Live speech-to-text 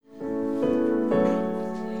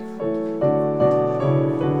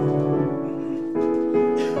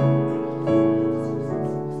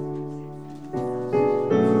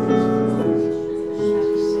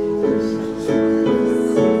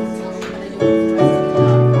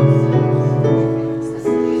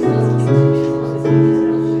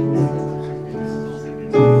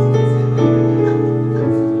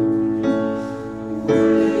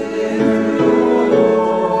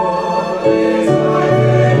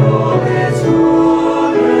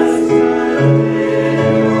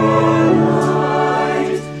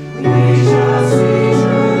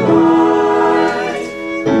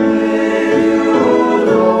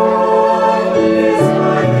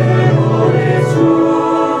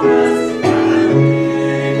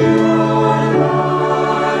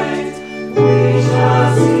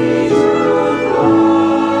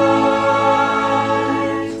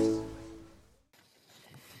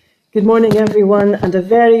Good morning, everyone, and a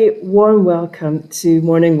very warm welcome to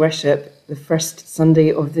morning worship, the first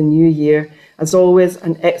Sunday of the new year. As always,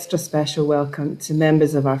 an extra special welcome to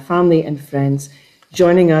members of our family and friends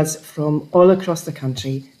joining us from all across the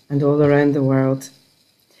country and all around the world.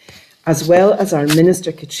 As well as our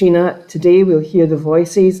Minister Katrina, today we'll hear the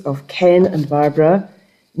voices of Ken and Barbara,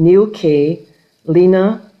 Neil Kay,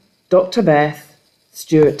 Lena, Dr. Beth,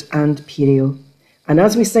 Stuart and Pirio. And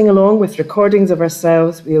as we sing along with recordings of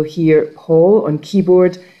ourselves, we'll hear Paul on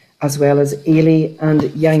keyboard, as well as Ailey and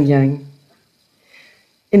Yang Yang.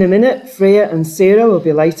 In a minute, Freya and Sarah will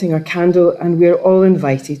be lighting our candle, and we're all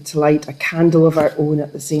invited to light a candle of our own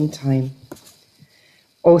at the same time.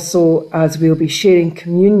 Also, as we'll be sharing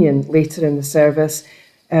communion later in the service,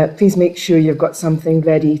 please make sure you've got something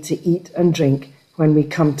ready to eat and drink when we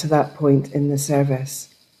come to that point in the service.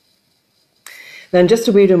 Then just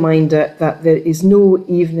a wee reminder that there is no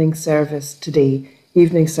evening service today.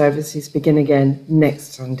 Evening services begin again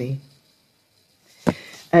next Sunday.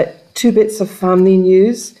 Two bits of family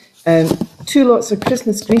news. Two lots of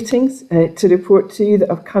Christmas greetings to report to you that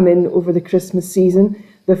have come in over the Christmas season.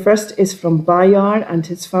 The first is from Bayar and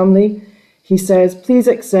his family. He says, "Please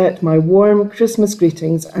accept my warm Christmas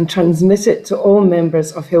greetings and transmit it to all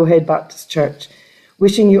members of Hillhead Baptist Church.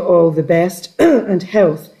 Wishing you all the best and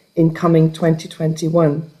health in coming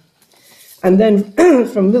 2021. And then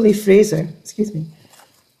from Lily Fraser,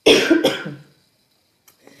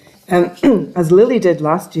 as Lily did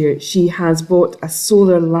last year, she has bought a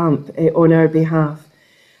solar lamp on our behalf.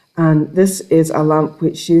 And this is a lamp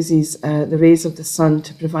which uses the rays of the sun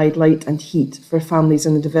to provide light and heat for families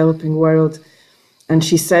in the developing world. And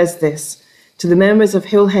she says this, "To the members of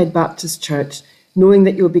Hillhead Baptist Church, knowing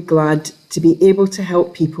that you'll be glad to be able to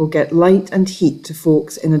help people get light and heat to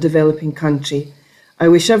folks in a developing country. I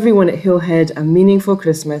wish everyone at Hillhead a meaningful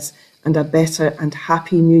Christmas and a better and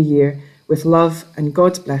happy New Year. With love and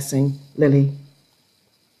God's blessing, Lily."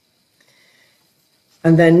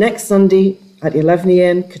 And then next Sunday at 11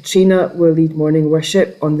 a.m, Katrina will lead morning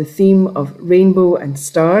worship on the theme of rainbow and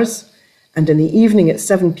stars. And in the evening at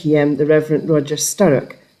 7 p.m, the Reverend Roger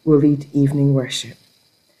Sturrock will lead evening worship.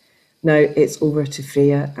 Now it's over to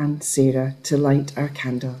Freya and Sarah to light our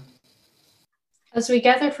candle. As we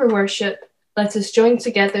gather for worship, let us join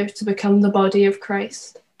together to become the body of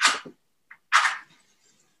Christ.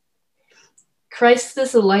 Christ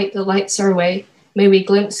is the light that lights our way. May we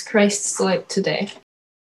glimpse Christ's light today.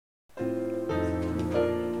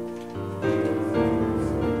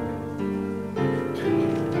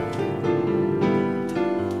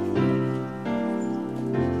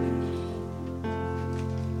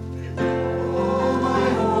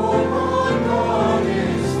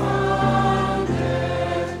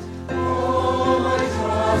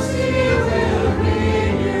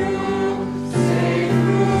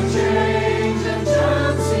 Change and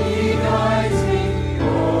chance he guides me,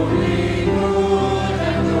 only good.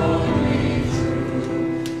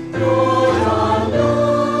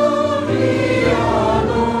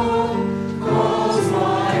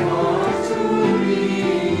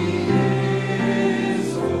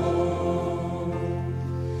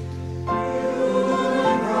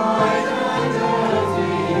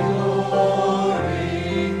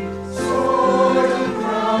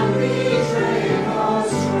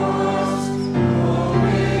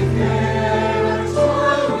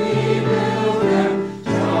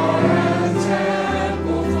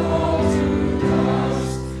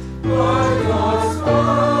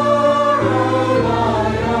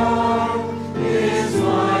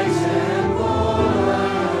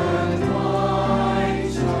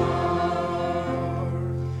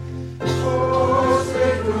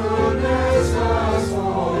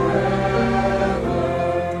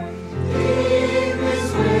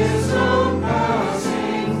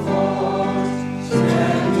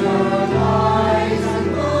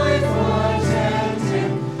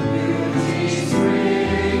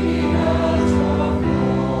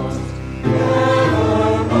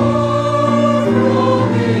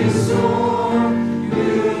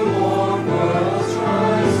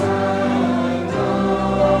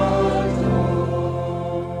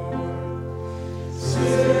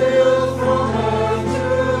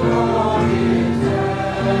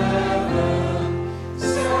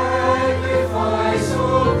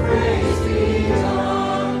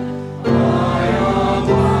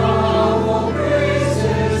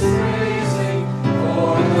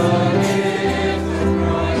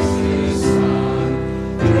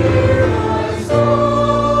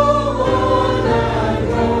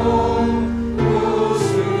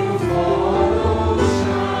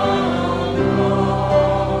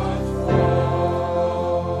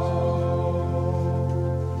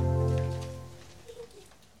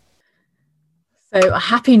 So a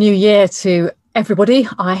happy new year to everybody.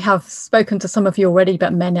 I have spoken to some of you already,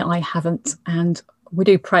 but many I haven't. And we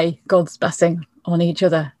do pray God's blessing on each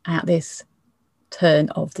other at this turn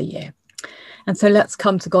of the year. And so let's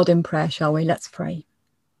come to God in prayer, shall we? Let's pray.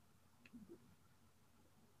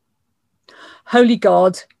 Holy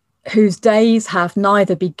God, whose days have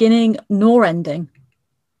neither beginning nor ending,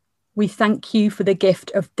 we thank you for the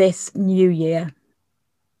gift of this new year.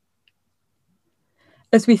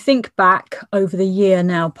 As we think back over the year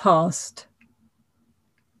now past,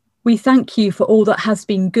 we thank you for all that has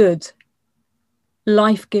been good,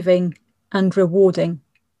 life-giving and rewarding.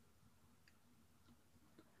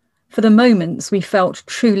 For the moments we felt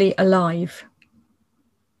truly alive.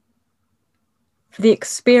 For the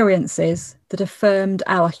experiences that affirmed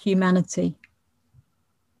our humanity.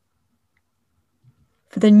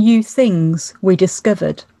 For the new things we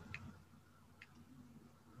discovered.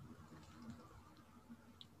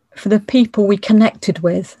 For the people we connected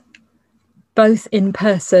with, both in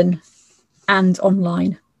person and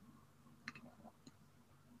online.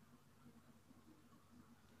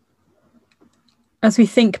 As we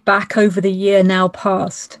think back over the year now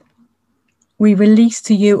past, we release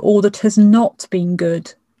to you all that has not been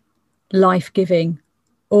good, life-giving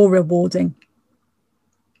or rewarding.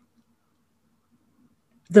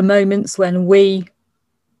 The moments when we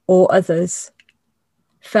or others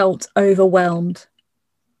felt overwhelmed,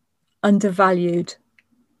 undervalued,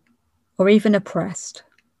 or even oppressed.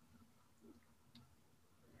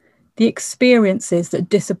 The experiences that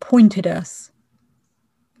disappointed us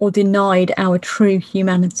or denied our true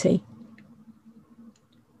humanity.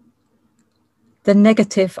 The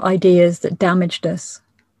negative ideas that damaged us.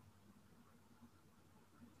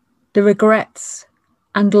 The regrets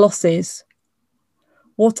and losses,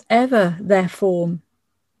 whatever their form,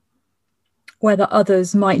 whether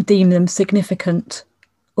others might deem them significant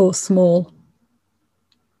or small.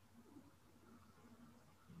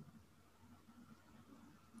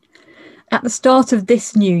 At the start of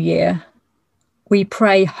this new year, we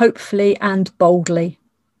pray hopefully and boldly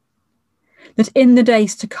that in the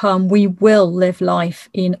days to come we will live life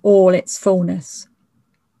in all its fullness.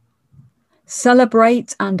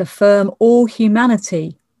 Celebrate and affirm all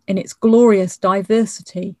humanity in its glorious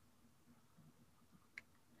diversity.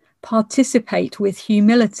 Participate with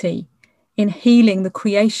humility in healing the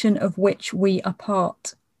creation of which we are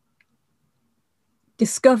part.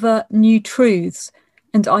 Discover new truths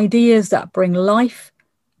and ideas that bring life,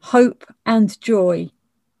 hope and joy,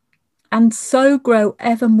 and so grow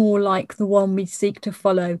ever more like the one we seek to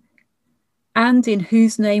follow, and in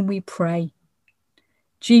whose name we pray,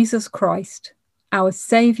 Jesus Christ, our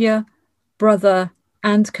Saviour, brother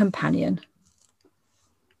and companion.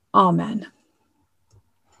 Amen.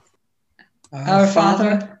 Our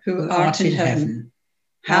Father, who art in heaven,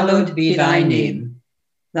 hallowed be thy name.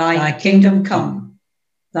 Thy kingdom come,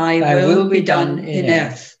 thy will be done in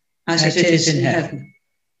earth as it is in heaven.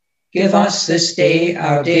 Give us this day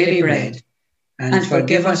our daily bread, and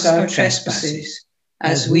forgive us our trespasses,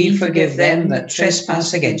 as we forgive them that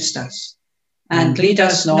trespass against us. And lead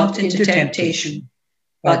us not into temptation,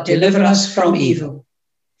 but deliver us from evil.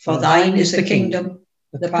 For thine is the kingdom,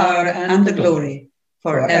 the power and the glory,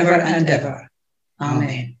 forever and ever.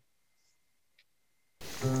 Amen.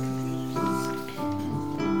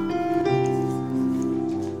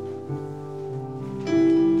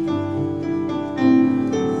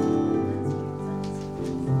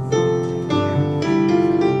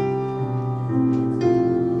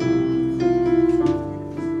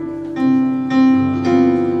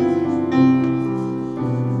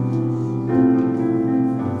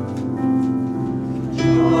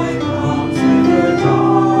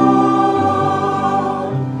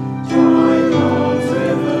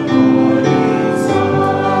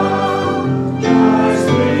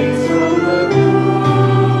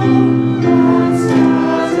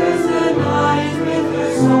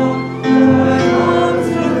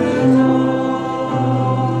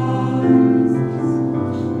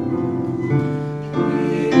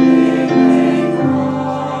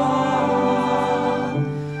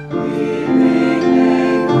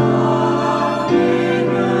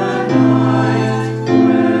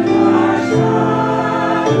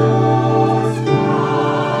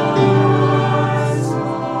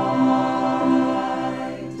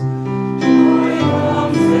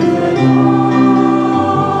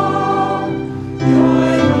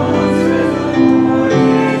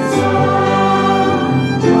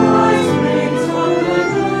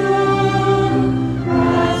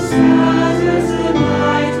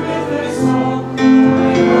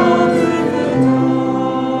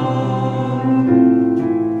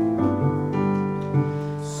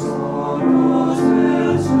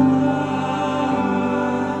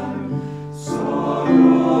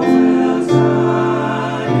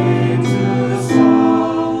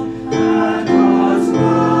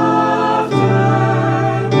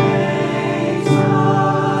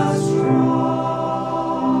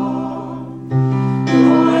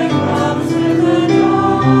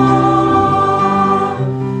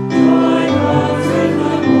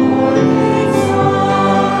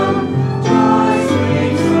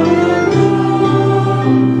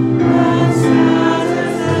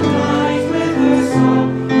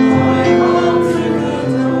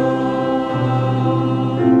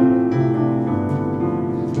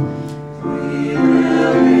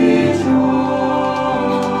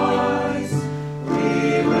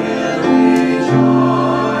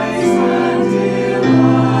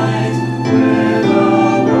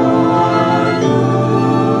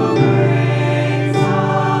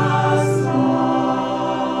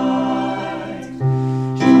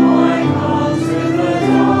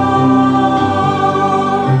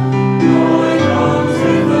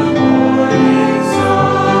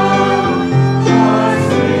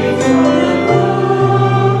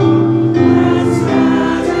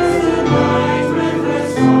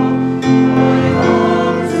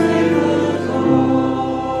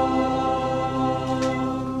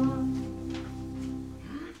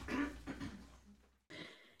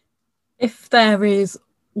 there is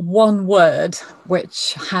one word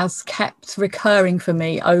which has kept recurring for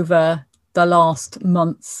me over the last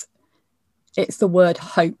months, it's the word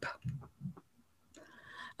hope.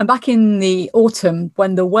 And back in the autumn,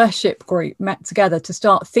 when the worship group met together to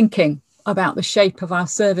start thinking about the shape of our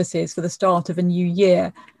services for the start of a new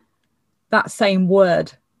year, that same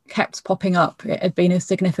word kept popping up. It had been a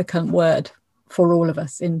significant word for all of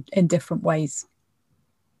us in different ways.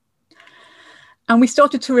 And we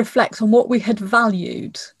started to reflect on what we had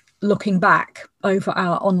valued looking back over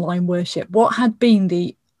our online worship. What had been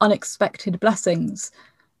the unexpected blessings,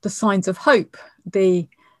 the signs of hope, the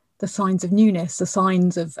signs of newness, the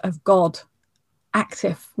signs of God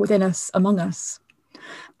active within us, among us.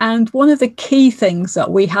 And one of the key things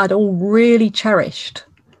that we had all really cherished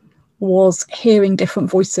was hearing different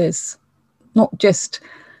voices, not just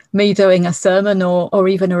me doing a sermon or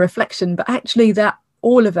even a reflection, but actually that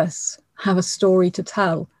all of us have a story to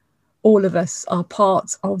tell. All of us are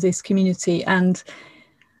part of this community. And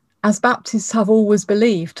as Baptists have always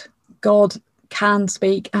believed, God can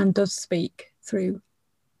speak and does speak through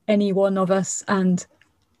any one of us and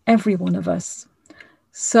every one of us.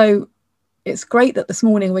 So it's great that this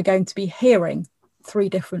morning we're going to be hearing 3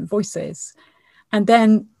 different voices. And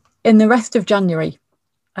then in the rest of January,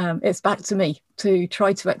 it's back to me to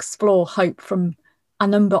try to explore hope from a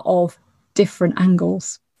number of different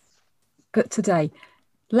angles. But today,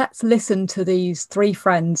 let's listen to these 3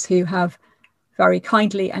 friends who have very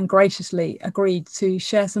kindly and graciously agreed to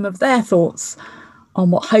share some of their thoughts on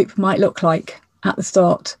what hope might look like at the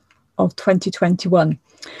start of 2021.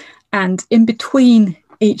 And in between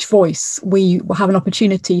each voice, we will have an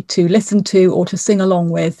opportunity to listen to or to sing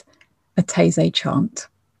along with a Taizé chant.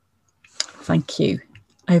 Thank you.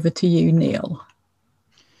 Over to you, Neil.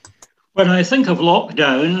 When I think of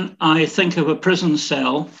lockdown, I think of a prison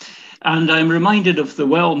cell, and I'm reminded of the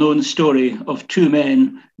well-known story of 2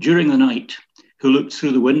 men during the night who looked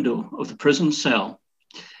through the window of the prison cell.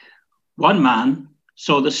 One man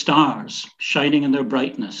saw the stars shining in their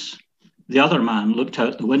brightness. The other man looked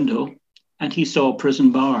out the window and he saw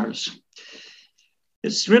prison bars.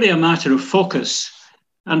 It's really a matter of focus.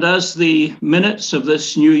 And as the minutes of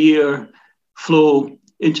this new year flow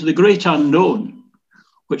into the great unknown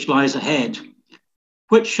which lies ahead,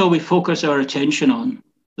 which shall we focus our attention on,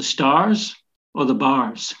 the stars or the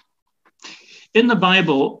bars? In the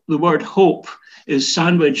Bible, the word hope is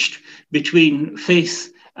sandwiched between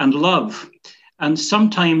faith and love, and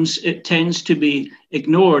sometimes it tends to be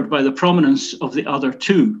ignored by the prominence of the other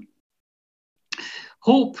 2.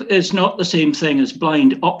 Hope is not the same thing as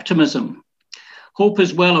blind optimism. Hope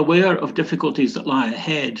is well aware of difficulties that lie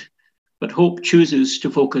ahead, but hope chooses to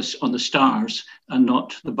focus on the stars and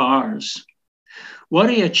not the bars.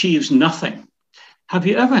 Worry achieves nothing. Have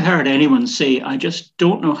you ever heard anyone say, I just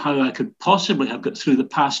don't know how I could possibly have got through the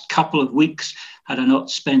past couple of weeks had I not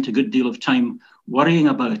spent a good deal of time worrying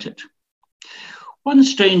about it? One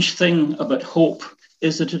strange thing about hope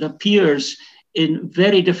is that it appears in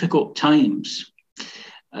very difficult times.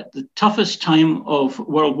 At the toughest time of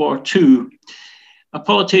World War II, a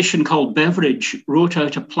politician called Beveridge wrote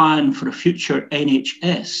out a plan for a future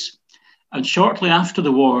NHS. And shortly after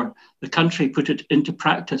the war, the country put it into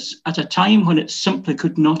practice at a time when it simply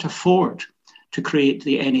could not afford to create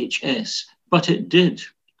the NHS, but it did.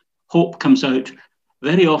 Hope comes out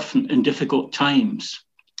very often in difficult times.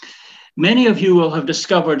 Many of you will have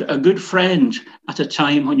discovered a good friend at a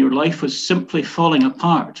time when your life was simply falling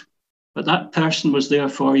apart, but that person was there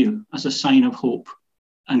for you as a sign of hope,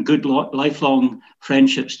 and good lifelong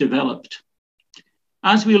friendships developed.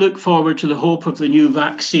 As we look forward to the hope of the new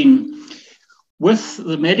vaccine, with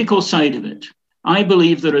the medical side of it, I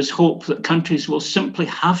believe there is hope that countries will simply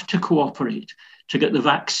have to cooperate to get the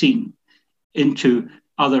vaccine into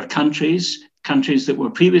other countries. Countries that were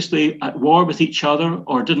previously at war with each other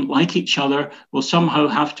or didn't like each other will somehow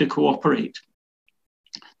have to cooperate.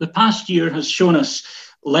 The past year has shown us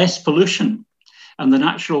less pollution and the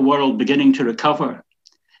natural world beginning to recover.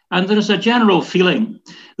 And there is a general feeling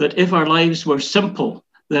that if our lives were simple,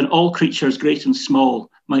 then all creatures, great and small,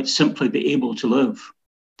 might simply be able to live.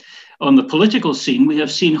 On the political scene, we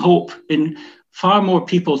have seen hope in far more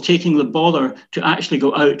people taking the bother to actually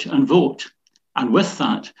go out and vote. And with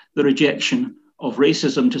that, the rejection of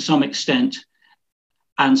racism to some extent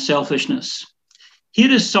and selfishness. Here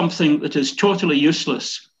is something that is totally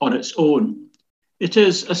useless on its own. It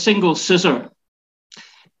is a single scissor.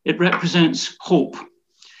 It represents hope.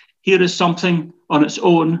 Here is something on its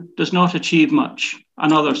own does not achieve much,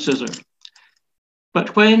 another scissor.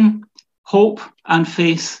 But when hope and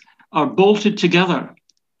faith are bolted together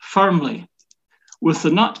firmly with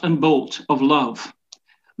the nut and bolt of love,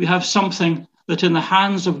 we have something that in the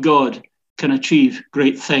hands of God can achieve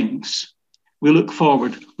great things. We look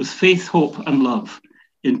forward with faith, hope, and love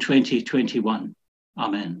in 2021.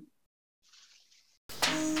 Amen.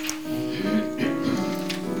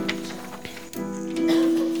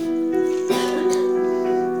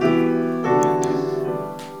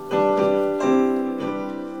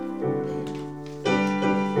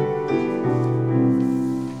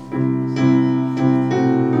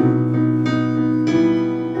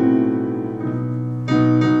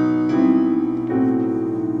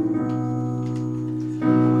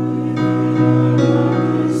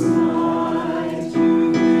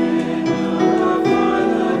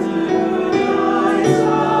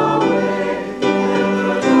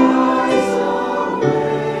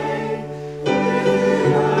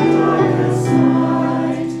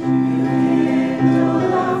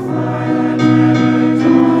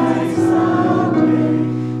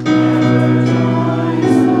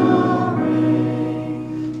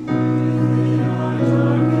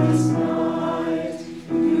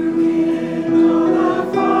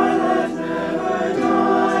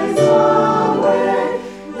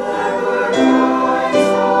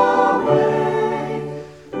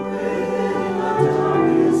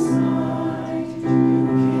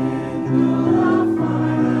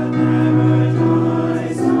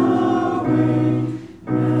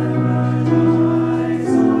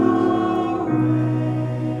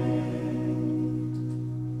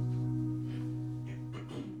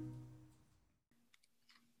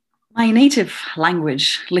 My native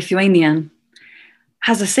language, Lithuanian,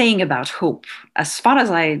 has a saying about hope. As far as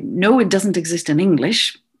I know, it doesn't exist in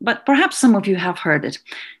English, but perhaps some of you have heard it.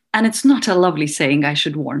 And it's not a lovely saying, I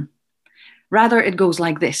should warn. Rather, it goes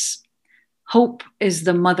like this: hope is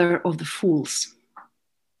the mother of the fools.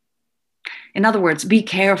 In other words, be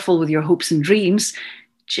careful with your hopes and dreams.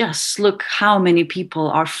 Just look how many people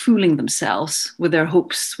are fooling themselves with their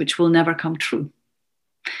hopes, which will never come true.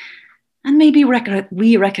 And maybe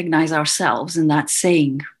we recognize ourselves in that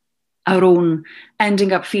saying, our own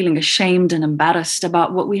ending up feeling ashamed and embarrassed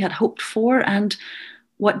about what we had hoped for and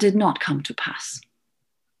what did not come to pass.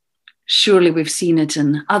 Surely we've seen it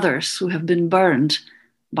in others who have been burned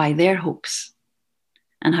by their hopes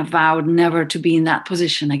and have vowed never to be in that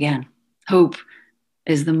position again. Hope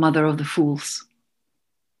is the mother of the fools.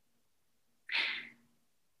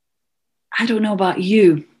 I don't know about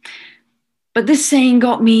you, but this saying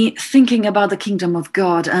got me thinking about the kingdom of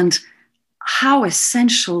God and how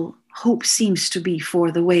essential hope seems to be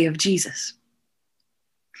for the way of Jesus.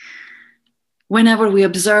 Whenever we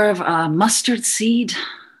observe a mustard seed,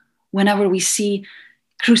 whenever we see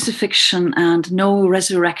crucifixion and no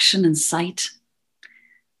resurrection in sight,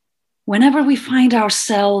 whenever we find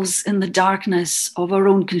ourselves in the darkness of our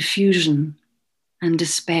own confusion and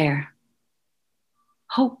despair,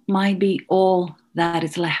 hope might be all that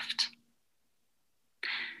is left.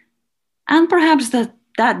 And perhaps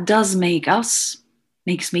that does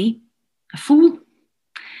makes me a fool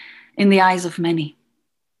in the eyes of many.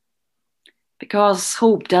 Because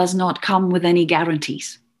hope does not come with any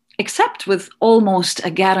guarantees, except with almost a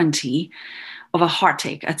guarantee of a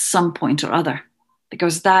heartache at some point or other,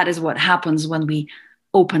 because that is what happens when we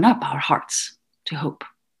open up our hearts to hope.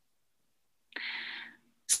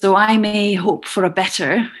 So I may hope for a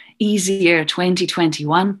better, easier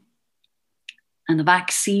 2021, and the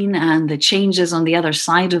vaccine and the changes on the other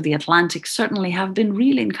side of the Atlantic certainly have been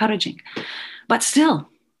really encouraging. But still,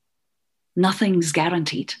 nothing's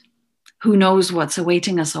guaranteed. Who knows what's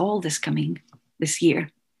awaiting us all this year?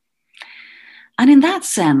 And in that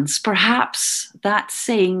sense, perhaps that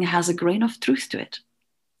saying has a grain of truth to it.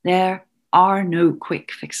 There are no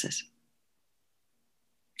quick fixes.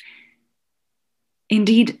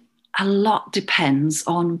 Indeed, a lot depends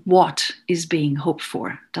on what is being hoped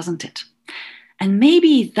for, doesn't it? And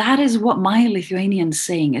maybe that is what my Lithuanian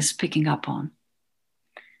saying is picking up on.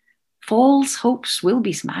 False hopes will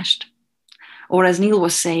be smashed. Or as Neil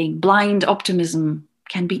was saying, blind optimism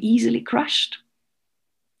can be easily crushed.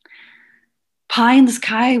 Pie in the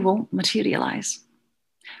sky won't materialize.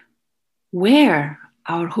 Where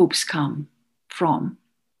our hopes come from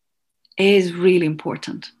is really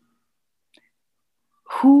important.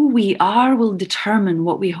 Who we are will determine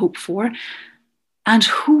what we hope for, and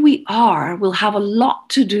who we are will have a lot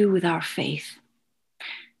to do with our faith.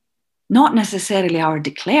 Not necessarily our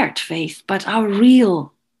declared faith, but our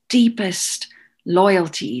real, deepest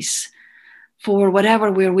loyalties for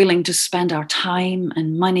whatever we're willing to spend our time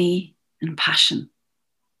and money and passion.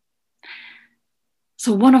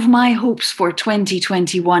 So one of my hopes for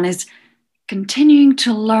 2021 is continuing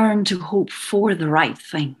to learn to hope for the right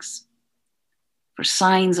things, for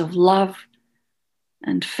signs of love,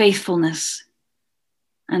 and faithfulness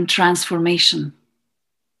and transformation.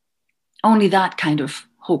 Only that kind of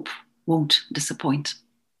hope won't disappoint.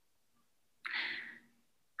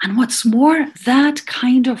 And what's more, that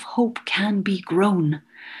kind of hope can be grown,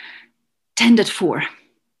 tended for,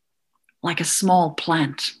 like a small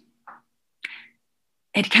plant.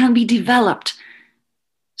 It can be developed,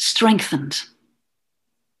 strengthened,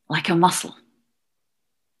 like a muscle.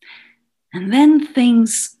 And then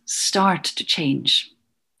things start to change,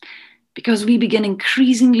 because we begin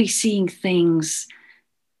increasingly seeing things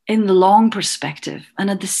in the long perspective, and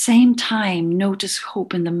at the same time notice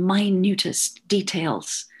hope in the minutest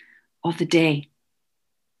details of the day.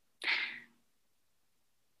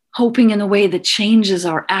 Hoping in a way that changes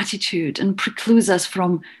our attitude and precludes us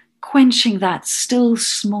from quenching that still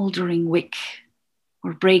smoldering wick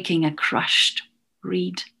or breaking a crushed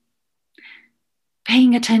reed.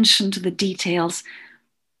 Paying attention to the details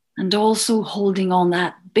and also holding on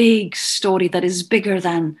that big story that is bigger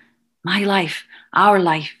than my life, our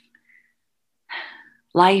life.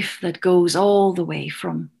 Life that goes all the way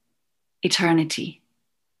from eternity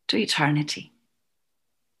to eternity.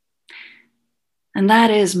 And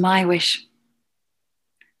that is my wish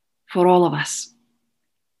for all of us,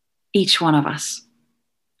 each one of us,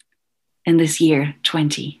 in this year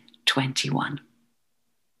 2021.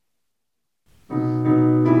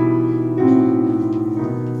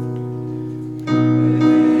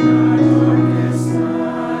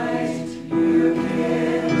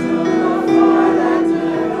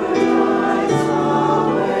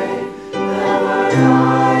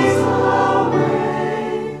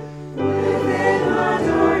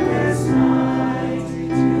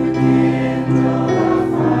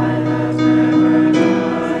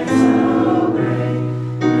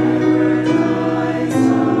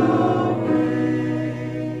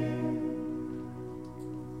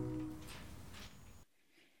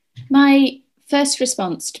 My first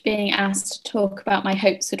response to being asked to talk about my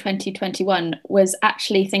hopes for 2021 was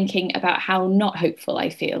actually thinking about how not hopeful I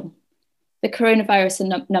feel. The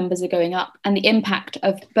coronavirus numbers are going up, and the impact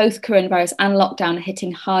of both coronavirus and lockdown are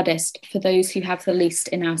hitting hardest for those who have the least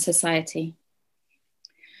in our society.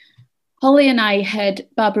 Holly and I heard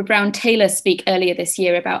Barbara Brown-Taylor speak earlier this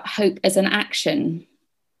year about hope as an action.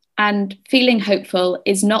 And feeling hopeful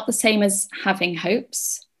is not the same as having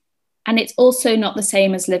hopes. And it's also not the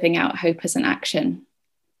same as living out hope as an action.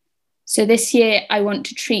 So this year, I want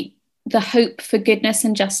to treat the hope for goodness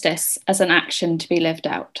and justice as an action to be lived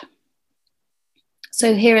out.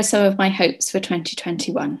 So here are some of my hopes for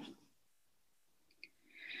 2021.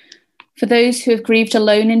 For those who have grieved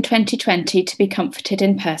alone in 2020 to be comforted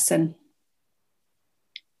in person.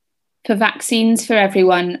 For vaccines for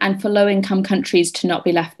everyone and for low-income countries to not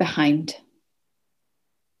be left behind.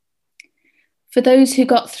 For those who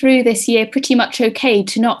got through this year pretty much okay,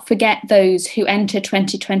 to not forget those who enter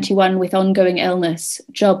 2021 with ongoing illness,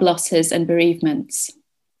 job losses and bereavements.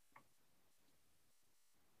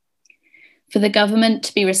 For the government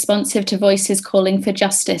to be responsive to voices calling for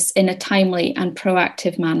justice in a timely and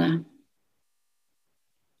proactive manner.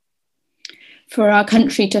 For our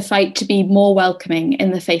country to fight to be more welcoming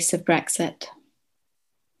in the face of Brexit.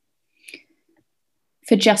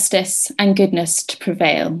 For justice and goodness to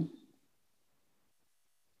prevail.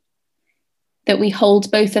 That we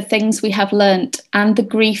hold both the things we have learnt and the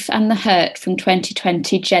grief and the hurt from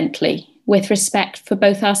 2020 gently, with respect for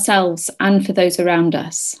both ourselves and for those around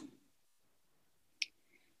us.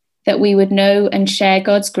 That we would know and share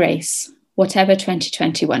God's grace, whatever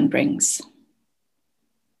 2021 brings.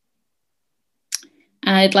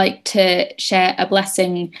 And I'd like to share a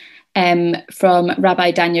blessing from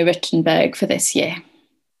Rabbi Daniel Rittenberg for this year.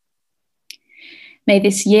 May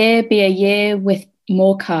this year be a year with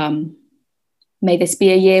more calm. May this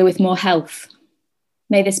be a year with more health.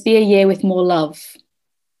 May this be a year with more love.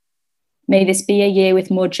 May this be a year with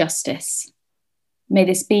more justice. May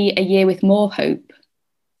this be a year with more hope.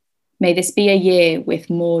 May this be a year with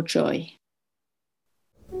more joy.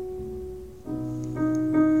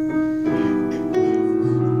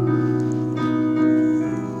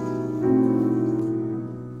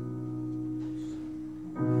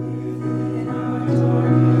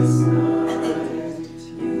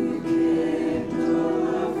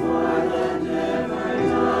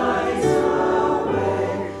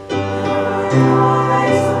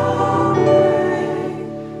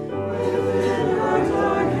 Within our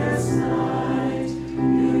darkest night,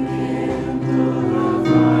 you came.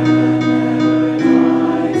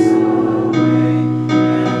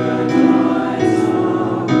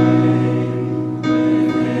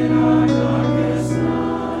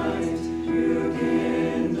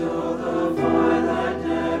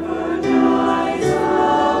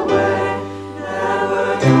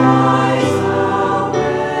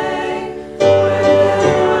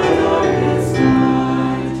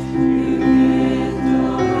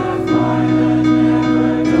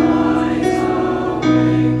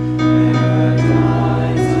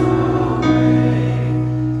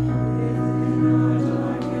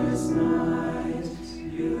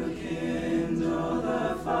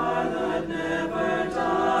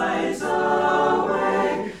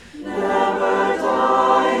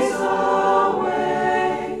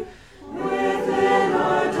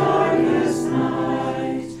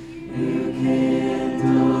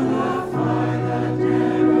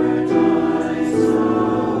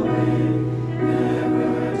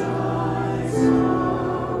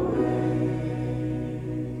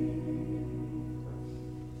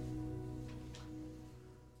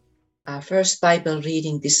 Our first Bible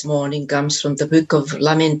reading this morning comes from the book of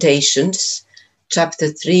Lamentations, chapter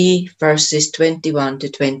 3, verses 21 to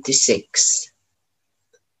 26.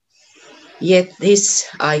 Yet this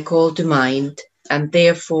I call to mind, and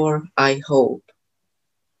therefore I hope.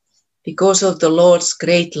 Because of the Lord's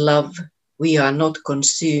great love, we are not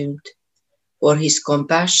consumed, for his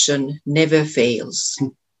compassion never fails.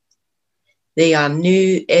 They are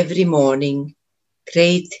new every morning.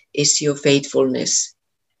 Great is your faithfulness.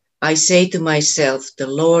 I say to myself, the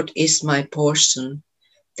Lord is my portion,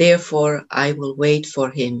 therefore I will wait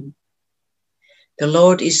for him. The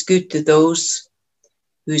Lord is good to those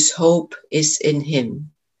whose hope is in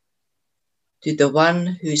him, to the one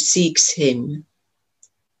who seeks him.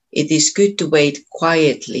 It is good to wait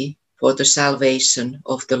quietly for the salvation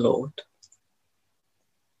of the Lord.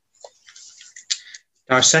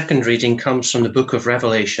 Our second reading comes from the book of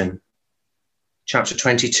Revelation, chapter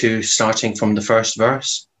 22, starting from the first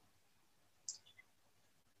verse.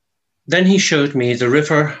 Then he showed me the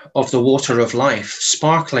river of the water of life,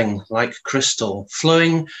 sparkling like crystal,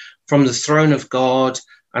 flowing from the throne of God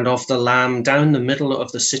and of the Lamb down the middle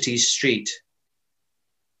of the city's street.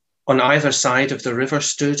 On either side of the river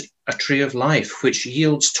stood a tree of life, which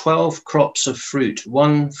yields 12 crops of fruit,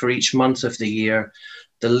 one for each month of the year.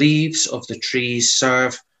 The leaves of the trees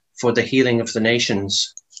serve for the healing of the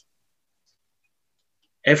nations.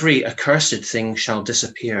 Every accursed thing shall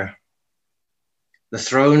disappear. The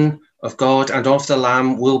throne of God and of the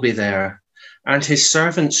Lamb will be there, and his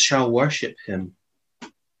servants shall worship him.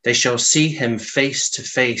 They shall see him face to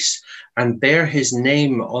face and bear his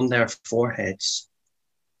name on their foreheads.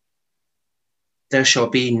 There shall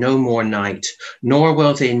be no more night, nor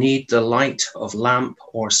will they need the light of lamp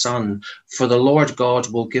or sun, for the Lord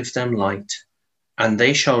God will give them light, and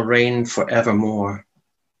they shall reign forevermore.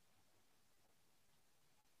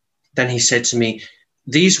 Then he said to me,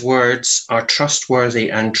 these words are trustworthy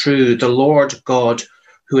and true. The Lord God,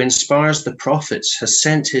 who inspires the prophets, has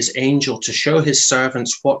sent his angel to show his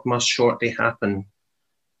servants what must shortly happen.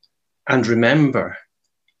 And remember,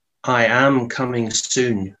 I am coming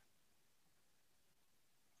soon.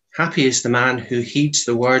 Happy is the man who heeds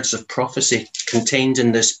the words of prophecy contained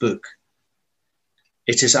in this book.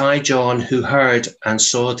 It is I, John, who heard and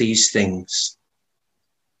saw these things.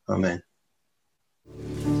 Amen.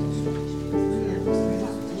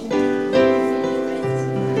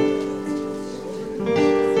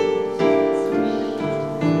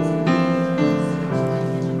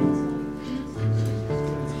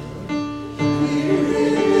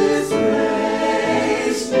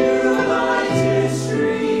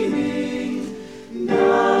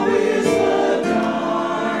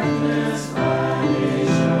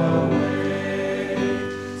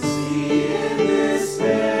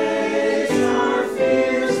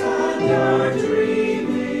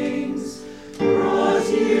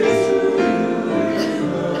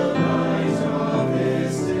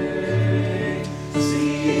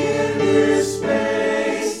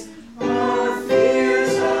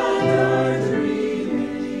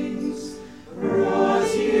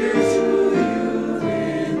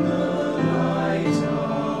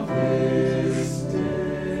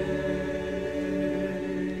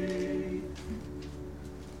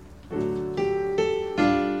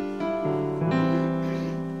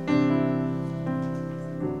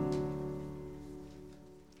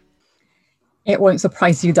 It won't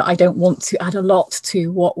surprise you that I don't want to add a lot to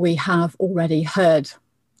what we have already heard.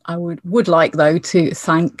 I would like, though, to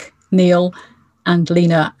thank Neil and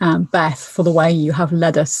Lena and Beth for the way you have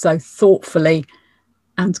led us so thoughtfully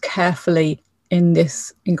and carefully in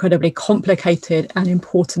this incredibly complicated and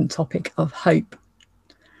important topic of hope.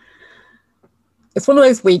 It's one of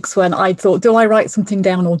those weeks when I thought, do I write something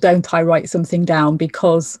down or don't I write something down?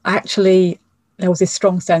 Because actually there was this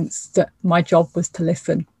strong sense that my job was to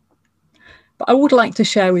listen. But I would like to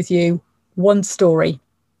share with you one story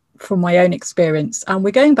from my own experience. And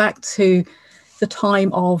we're going back to the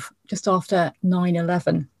time of just after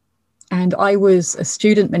 9/11. And I was a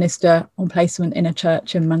student minister on placement in a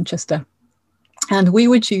church in Manchester. And we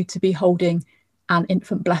were due to be holding an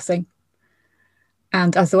infant blessing.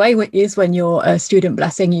 And as the way it is when you're a student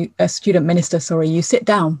minister, you sit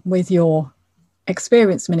down with your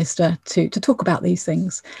experienced minister to talk about these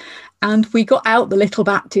things. And we got out the Little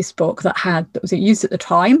Baptist book that was used at the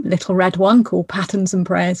time, little red one called Patterns and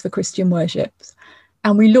Prayers for Christian Worship.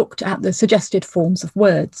 And we looked at the suggested forms of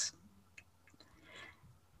words.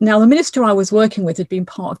 Now, the minister I was working with had been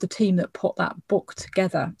part of the team that put that book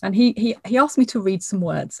together. And he asked me to read some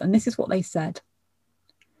words. And this is what they said.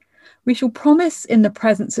 We shall promise in the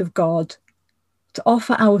presence of God to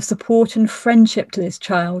offer our support and friendship to this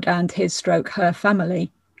child and his/her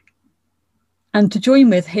family. and to join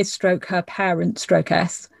with his stroke her parent stroke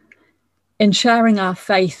S in sharing our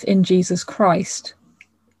faith in Jesus Christ,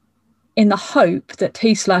 in the hope that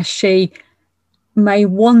he/she may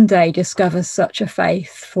one day discover such a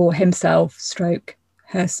faith for himself stroke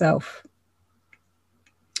herself.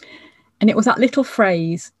 And it was that little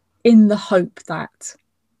phrase, in the hope that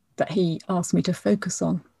he asked me to focus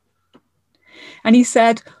on. And he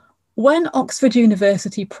said, when Oxford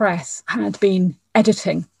University Press had been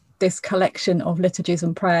editing this collection of liturgies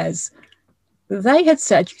and prayers, they had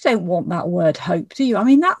said, you don't want that word hope, do you? I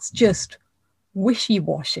mean, that's just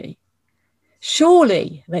wishy-washy.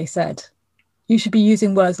 Surely, they said, you should be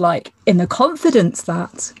using words like in the confidence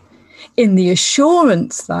that, in the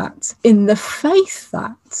assurance that, in the faith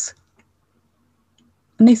that.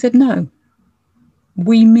 And they said, no,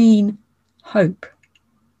 we mean hope.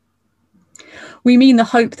 We mean the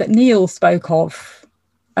hope that Neil spoke of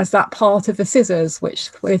as that part of the scissors which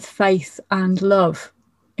with faith and love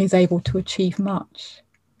is able to achieve much.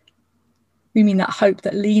 We mean that hope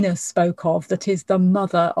that Lena spoke of, that is the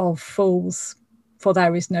mother of fools, for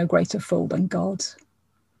there is no greater fool than God.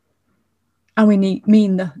 And we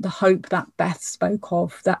mean the hope that Beth spoke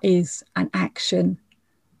of, that is an action,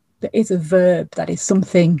 that is a verb, that is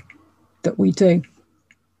something that we do.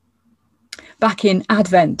 Back in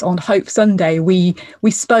Advent on Hope Sunday, we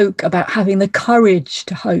spoke about having the courage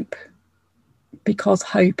to hope, because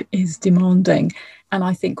hope is demanding. And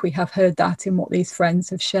I think we have heard that in what these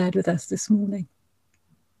friends have shared with us this morning.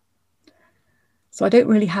 So I don't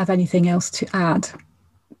really have anything else to add,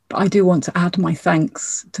 but I do want to add my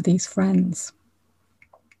thanks to these friends.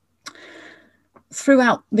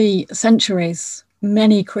 Throughout the centuries,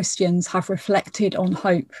 many Christians have reflected on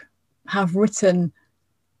hope, have written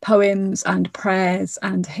poems and prayers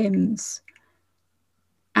and hymns.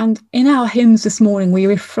 And in our hymns this morning, we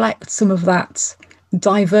reflect some of that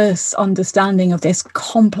diverse understanding of this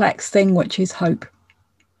complex thing, which is hope.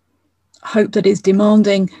 Hope that is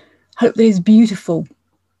demanding, hope that is beautiful,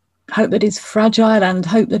 hope that is fragile, and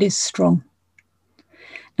hope that is strong.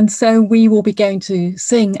 And so we will be going to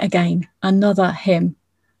sing again another hymn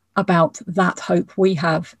about that hope we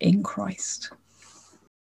have in Christ.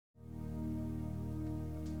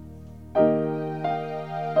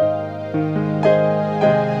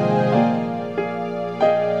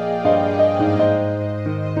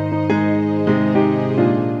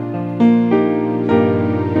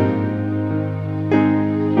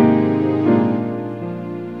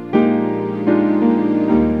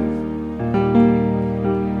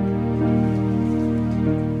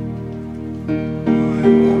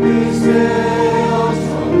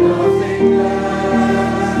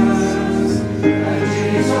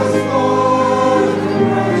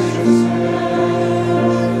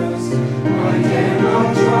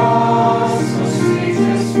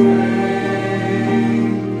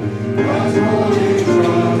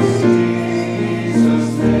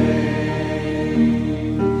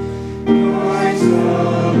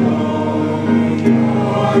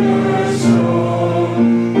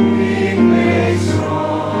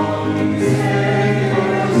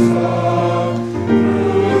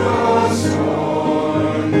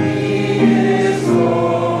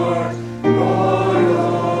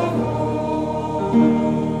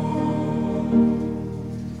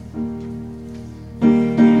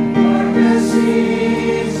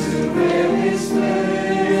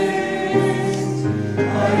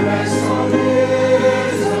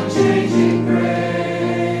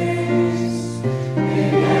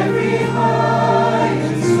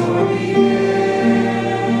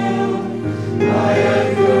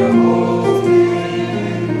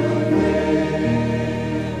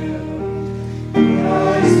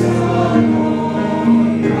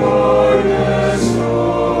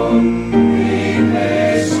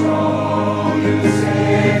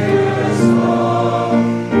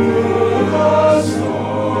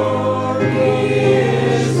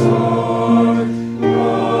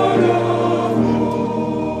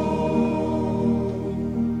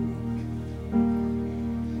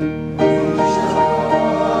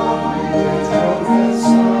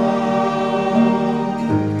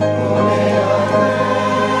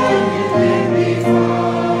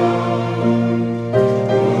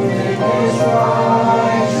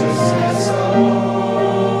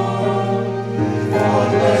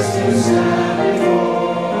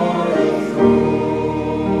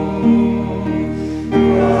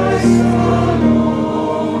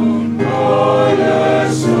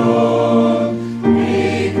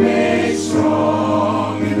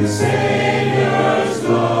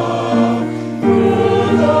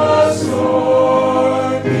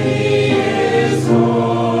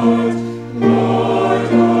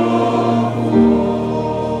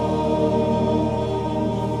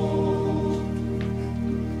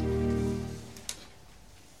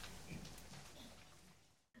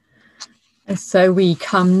 So we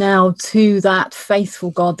come now to that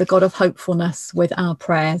faithful God, the God of hopefulness, with our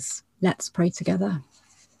prayers. Let's pray together.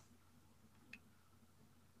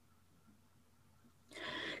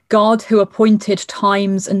 God, who appointed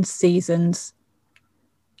times and seasons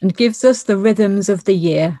and gives us the rhythms of the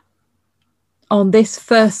year, on this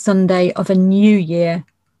first Sunday of a new year,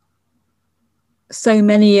 so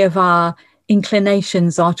many of our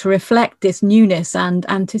inclinations are to reflect this newness and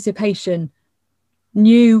anticipation,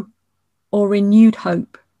 new or renewed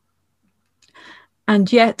hope.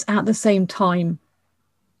 And yet, at the same time,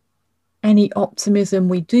 any optimism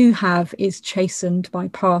we do have is chastened by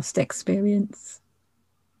past experience.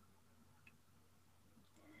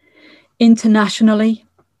 Internationally,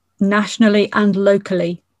 nationally, and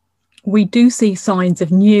locally, we do see signs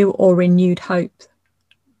of new or renewed hope.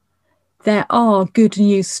 There are good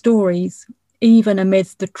news stories, even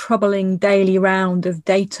amidst the troubling daily round of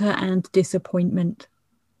data and disappointment.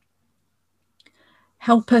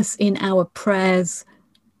 Help us in our prayers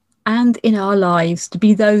and in our lives to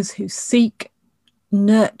be those who seek,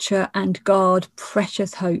 nurture, and guard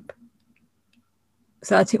precious hope,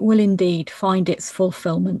 so that it will indeed find its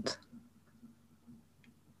fulfillment.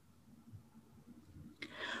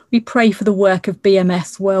 We pray for the work of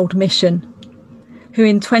BMS World Mission, who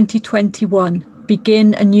in 2021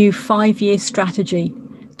 begin a new 5-year strategy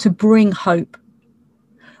to bring hope,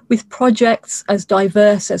 with projects as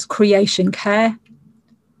diverse as creation care,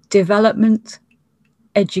 development,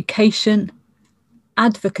 education,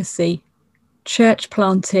 advocacy, church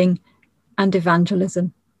planting, and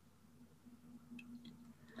evangelism.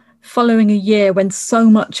 Following a year when so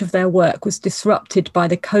much of their work was disrupted by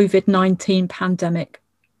the COVID-19 pandemic,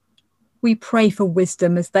 we pray for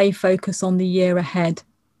wisdom as they focus on the year ahead,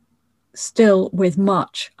 still with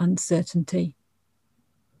much uncertainty.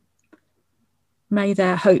 May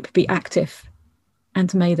their hope be active,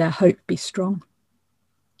 and may their hope be strong.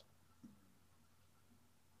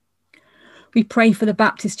 We pray for the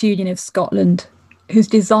Baptist Union of Scotland, whose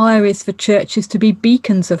desire is for churches to be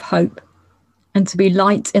beacons of hope and to be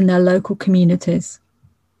light in their local communities.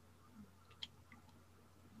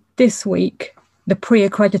 This week, the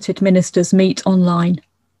pre-accredited ministers meet online,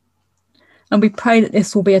 and we pray that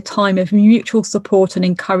this will be a time of mutual support and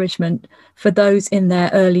encouragement for those in their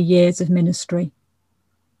early years of ministry.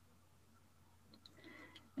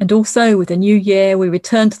 And also, with the new year, we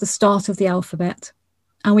return to the start of the alphabet,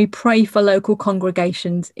 and we pray for local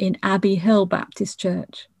congregations in Abbey Hill Baptist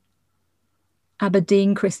Church,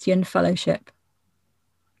 Aberdeen Christian Fellowship,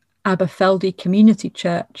 Aberfeldy Community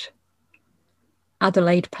Church,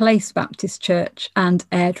 Adelaide Place Baptist Church, and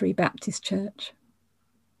Airdrie Baptist Church.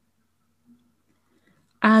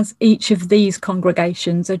 As each of these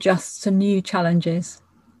congregations adjusts to new challenges,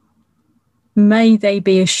 may they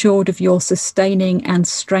be assured of your sustaining and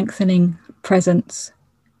strengthening presence.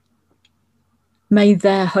 May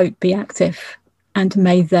their hope be active, and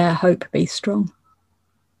may their hope be strong.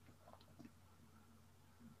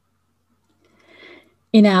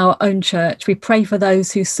 In our own church, we pray for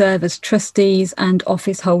those who serve as trustees and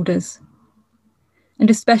office holders, and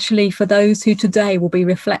especially for those who today will be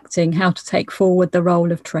reflecting how to take forward the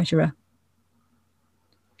role of treasurer.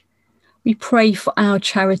 We pray for our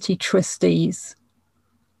charity trustees,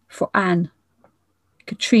 for Anne,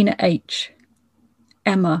 Katrina H.,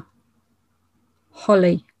 Emma,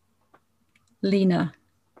 Holly, Lena,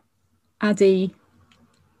 Addie,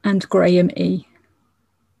 and Graham E.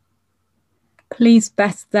 Please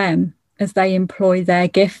bless them as they employ their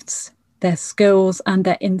gifts, their skills, and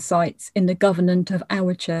their insights in the government of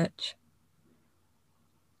our church.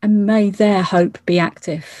 And may their hope be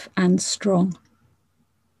active and strong.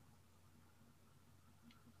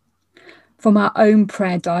 From our own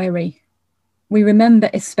prayer diary, we remember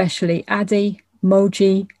especially Addie,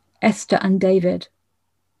 Moji, Esther and David,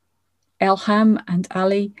 Elham and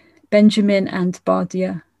Ali, Benjamin and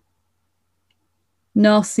Bardia,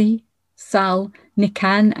 Narsi, Sal,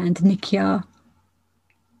 Nikan and Nikia,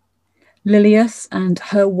 Lilius and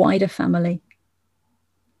her wider family,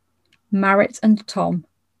 Marit and Tom,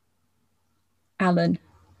 Alan,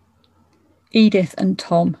 Edith and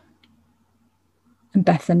Tom, and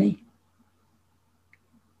Bethany.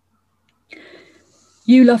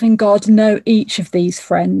 You, loving God, know each of these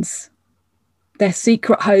friends, their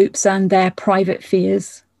secret hopes and their private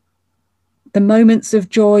fears, the moments of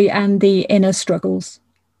joy and the inner struggles.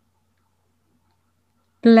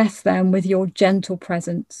 Bless them with your gentle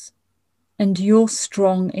presence and your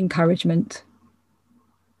strong encouragement,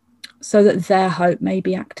 so that their hope may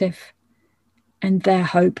be active and their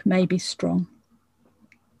hope may be strong.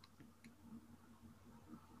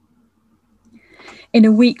 In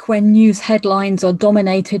a week when news headlines are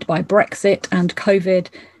dominated by Brexit and COVID,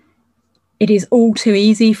 it is all too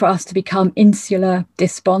easy for us to become insular,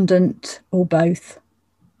 despondent, or both.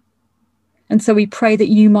 And so we pray that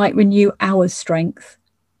you might renew our strength,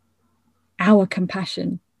 our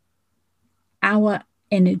compassion, our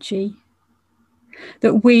energy,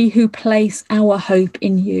 that we who place our hope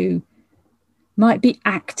in you might be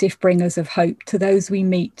active bringers of hope to those we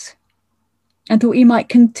meet, and that we might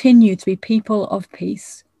continue to be people of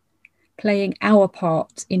peace, playing our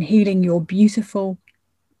part in healing your beautiful,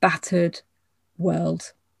 battered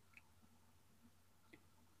world.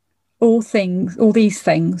 All these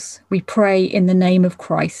things we pray in the name of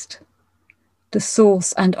Christ, the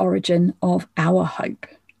source and origin of our hope.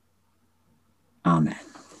 Amen.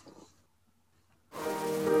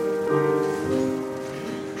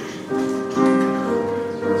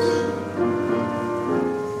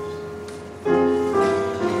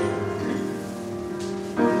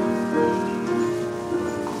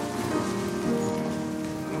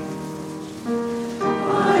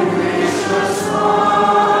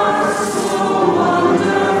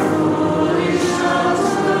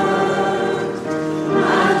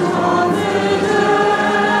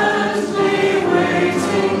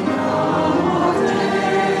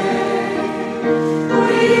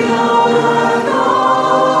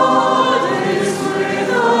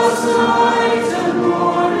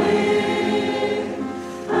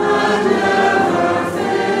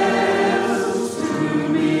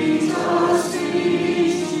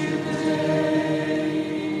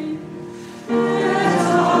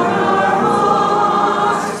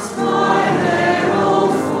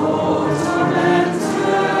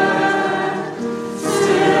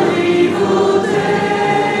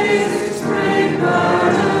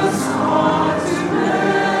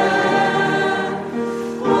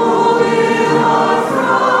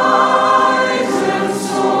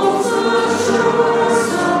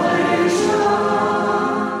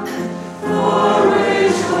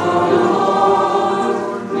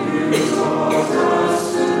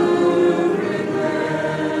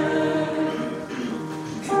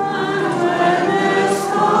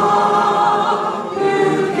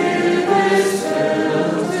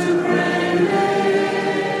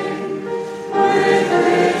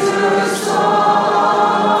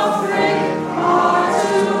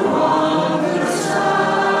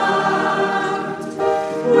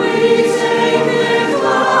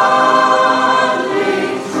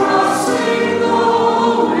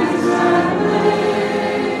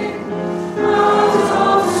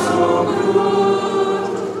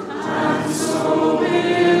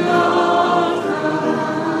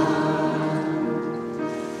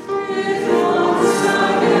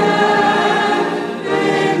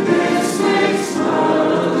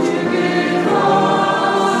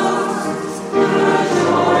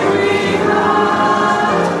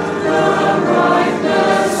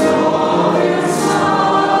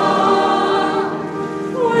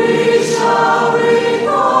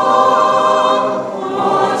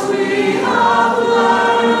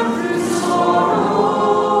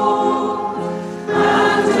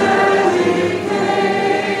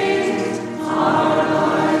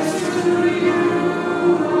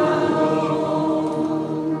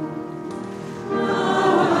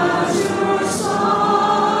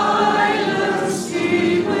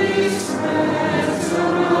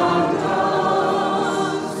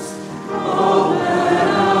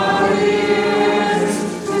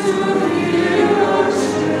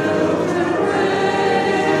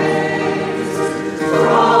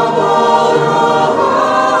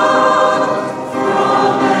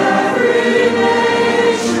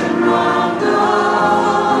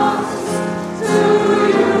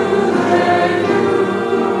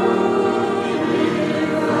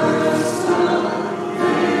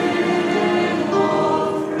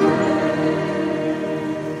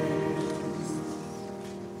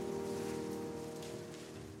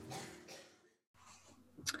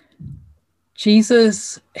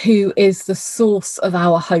 Jesus, who is the source of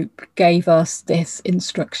our hope, gave us this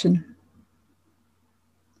instruction.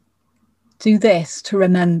 Do this to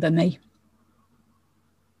remember me.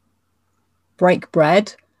 Break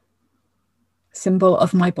bread, symbol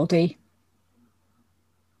of my body.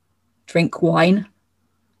 Drink wine,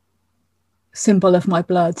 symbol of my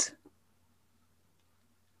blood.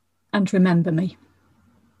 And remember me.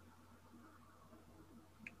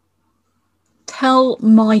 Tell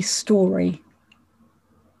my story.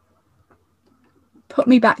 Put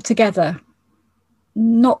me back together,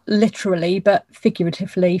 not literally, but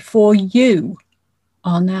figuratively, for you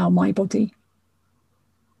are now my body.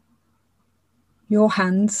 Your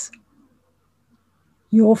hands,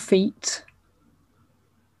 your feet,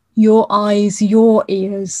 your eyes, your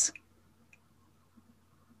ears,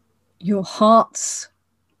 your hearts,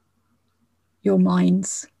 your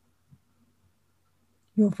minds,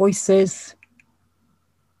 your voices,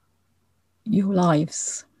 your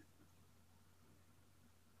lives.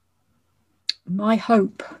 My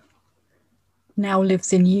hope now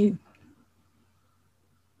lives in you.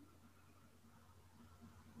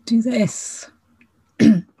 Do this.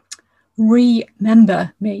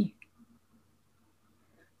 Remember me.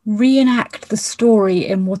 Reenact the story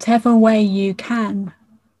in whatever way you can.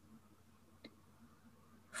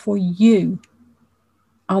 For you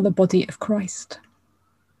are the body of Christ.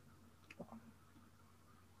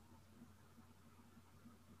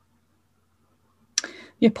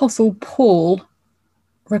 The Apostle Paul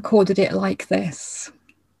recorded it like this.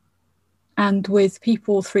 And with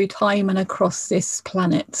people through time and across this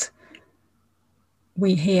planet,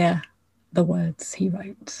 we hear the words he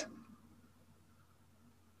wrote.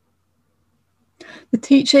 The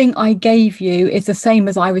teaching I gave you is the same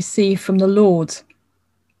as I received from the Lord.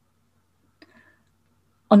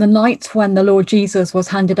 On the night when the Lord Jesus was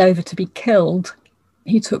handed over to be killed,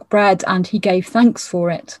 he took bread and he gave thanks for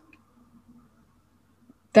it.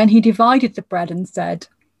 Then he divided the bread and said,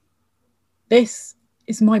 "This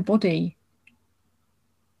is my body.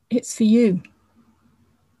 It's for you.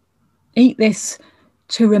 Eat this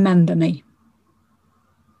to remember me."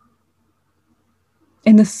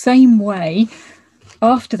 In the same way,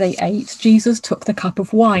 after they ate, Jesus took the cup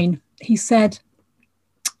of wine. He said,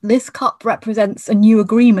 "This cup represents a new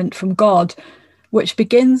agreement from God, which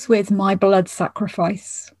begins with my blood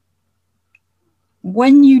sacrifice.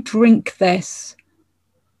 When you drink this,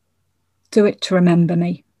 do it to remember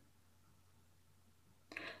me."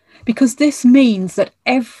 Because this means that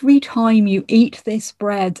every time you eat this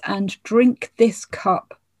bread and drink this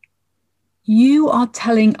cup, you are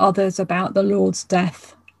telling others about the Lord's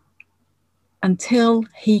death until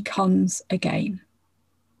he comes again.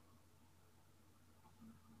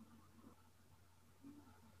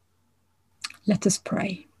 Let us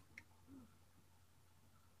pray.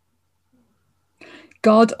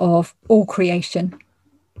 God of all creation,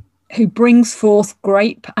 who brings forth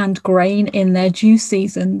grape and grain in their due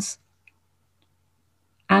seasons,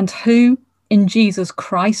 and who in Jesus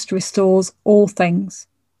Christ restores all things,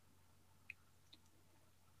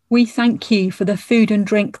 we thank you for the food and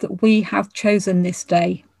drink that we have chosen this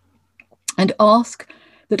day, and ask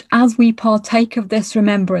that as we partake of this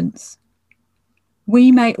remembrance,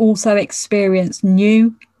 we may also experience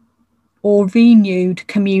new or renewed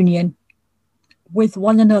communion with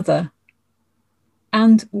one another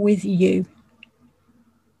and with you.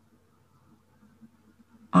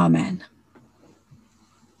 Amen.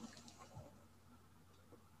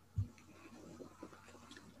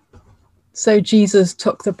 So Jesus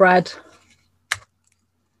took the bread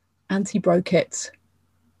and he broke it,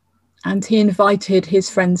 and he invited his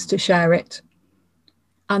friends to share it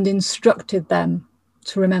and instructed them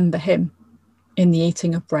to remember him in the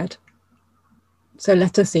eating of bread. So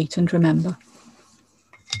let us eat and remember.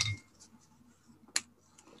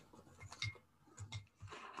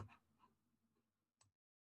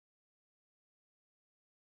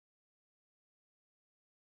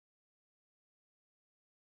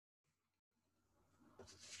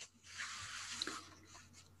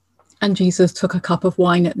 And Jesus took a cup of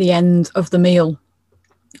wine at the end of the meal,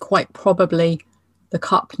 quite probably the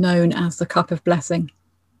cup known as the cup of blessing.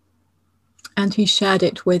 And he shared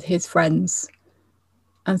it with his friends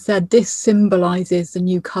and said, "This symbolizes the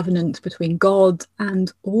new covenant between God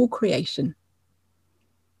and all creation.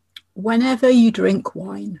 Whenever you drink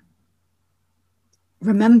wine,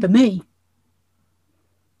 remember me."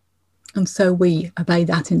 And so we obey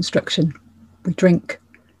that instruction. We drink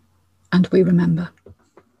and we remember.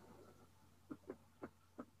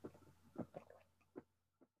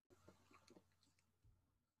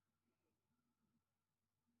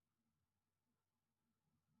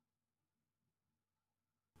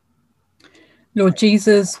 Lord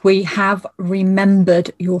Jesus, we have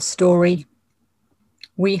remembered your story.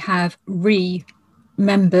 We have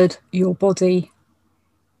remembered your body,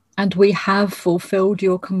 and we have fulfilled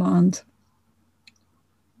your command.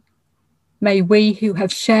 May we who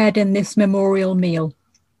have shared in this memorial meal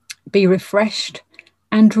be refreshed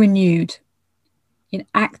and renewed in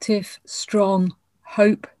active, strong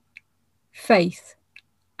hope, faith,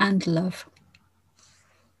 and love.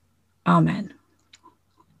 Amen.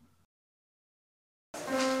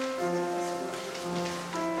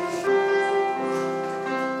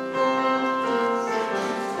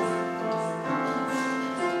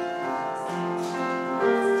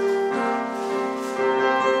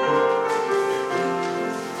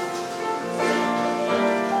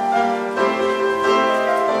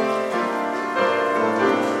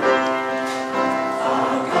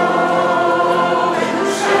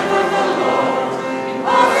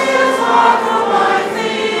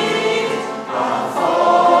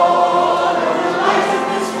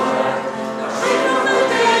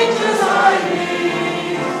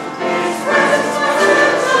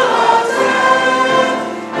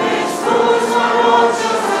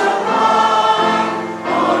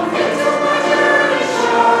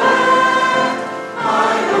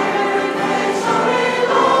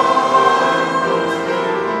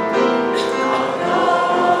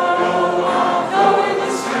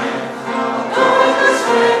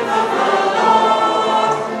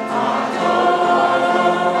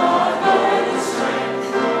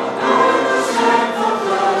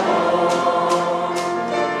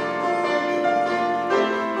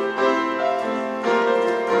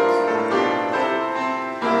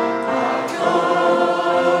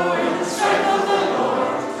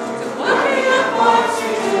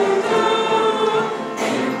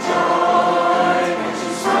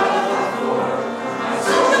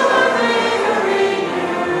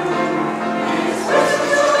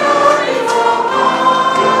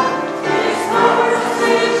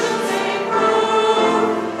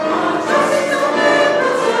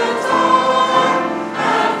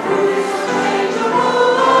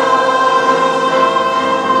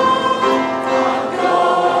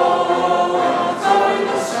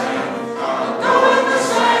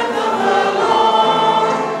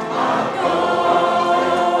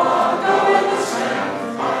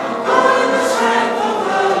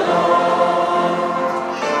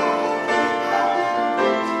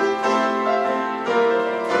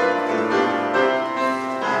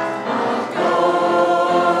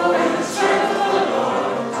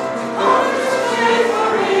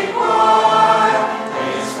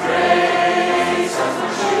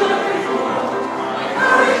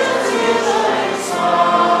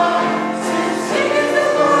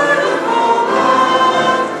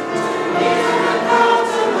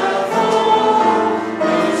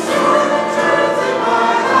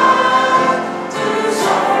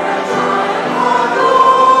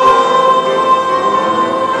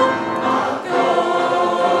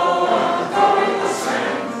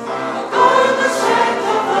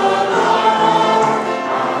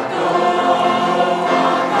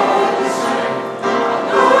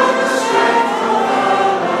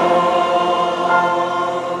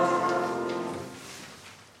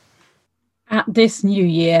 at this new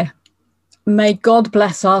year, may God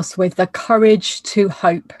bless us with the courage to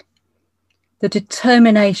hope, the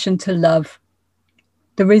determination to love,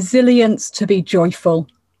 the resilience to be joyful,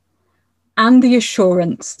 and the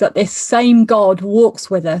assurance that this same God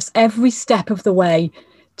walks with us every step of the way,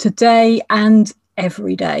 today and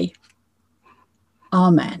every day.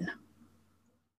 Amen.